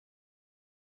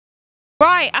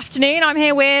Right, afternoon, I'm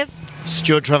here with...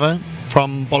 Stuart Trever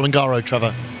from Bolongaro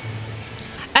Trevor.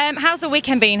 How's the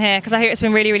weekend been here? Because I hear it's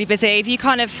been really, really busy. Have you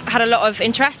kind of had a lot of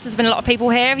interest? There's been a lot of people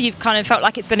here. You've kind of felt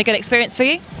like it's been a good experience for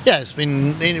you? Yeah,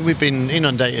 we've been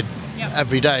inundated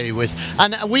every day with,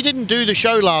 and we didn't do the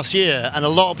show last year, and a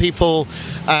lot of people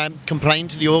complained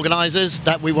to the organisers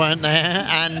that we weren't there,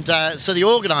 and so the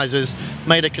organisers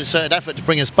made a concerted effort to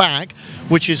bring us back,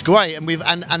 which is great.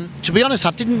 And to be honest,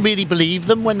 I didn't really believe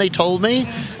them when they told me,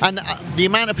 and the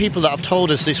amount of people that have told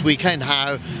us this weekend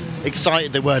how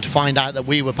excited they were to find out that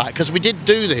we were back, because we did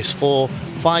do this for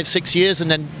 5-6 years, and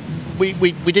then we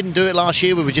didn't do it last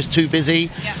year. We were just too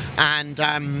busy, and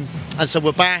so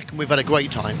we're back and we've had a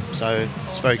great time, so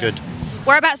it's very good.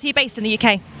 Whereabouts are you based in the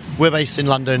UK? We're based in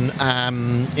London,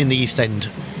 in the East End.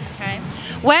 Okay.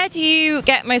 Where do you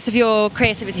get most of your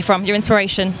creativity from, your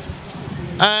inspiration?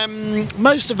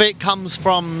 Most of it comes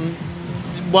from,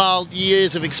 well,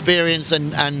 years of experience,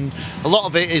 and a lot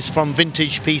of it is from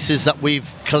vintage pieces that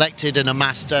we've collected and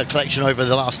amassed a collection over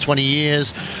the last 20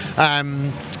 years.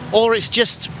 Or it's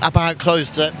just about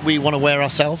clothes that we want to wear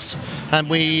ourselves, and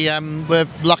we're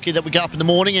lucky that we get up in the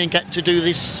morning and get to do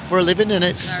this for a living, and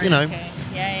it's Very lucky.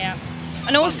 Yeah.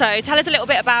 And also, tell us a little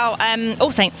bit about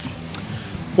All Saints.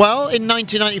 Well, in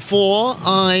 1994,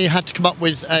 I had to come up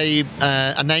with a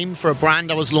name for a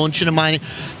brand I was launching, and my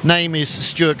name is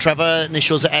Stuart Trever,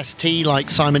 initials are ST, like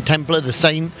Simon Templar. The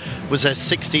Saint was a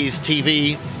 60s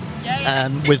TV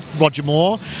with Roger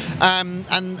Moore,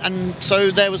 and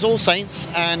so there was All Saints,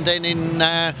 and then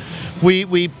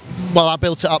I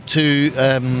built it up to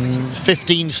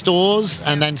 15 stores,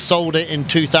 and then sold it in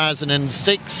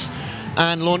 2006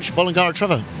 and launched Bolongaro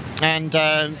Trevor, and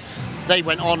they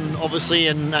went on obviously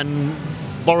and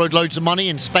borrowed loads of money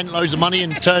and spent loads of money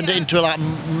and turned it into a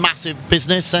massive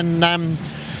business, and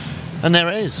there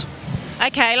it is.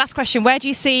 Okay, last question. Where do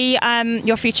you see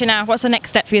your future now? What's the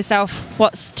next step for yourself?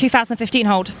 What's 2015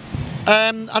 hold?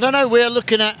 I don't know. We're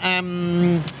looking at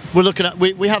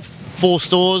we have 4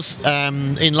 stores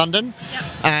in London,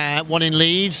 one in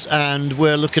Leeds, and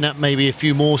we're looking at maybe a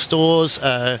few more stores.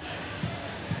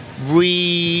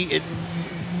 We're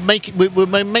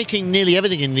making nearly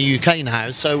everything in the UK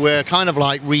now, so we're kind of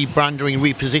like rebranding,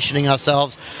 repositioning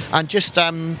ourselves, and just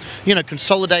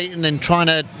consolidating and trying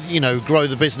to grow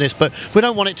the business. But we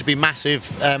don't want it to be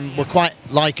massive. We're quite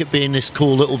like it being this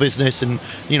cool little business, and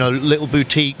little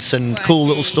boutiques and cool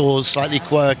little stores, slightly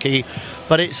quirky.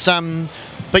 But it's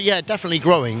but yeah, definitely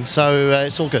growing. So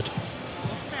it's all good.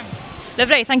 Awesome.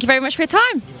 Lovely. Thank you very much for your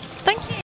time. Thank you.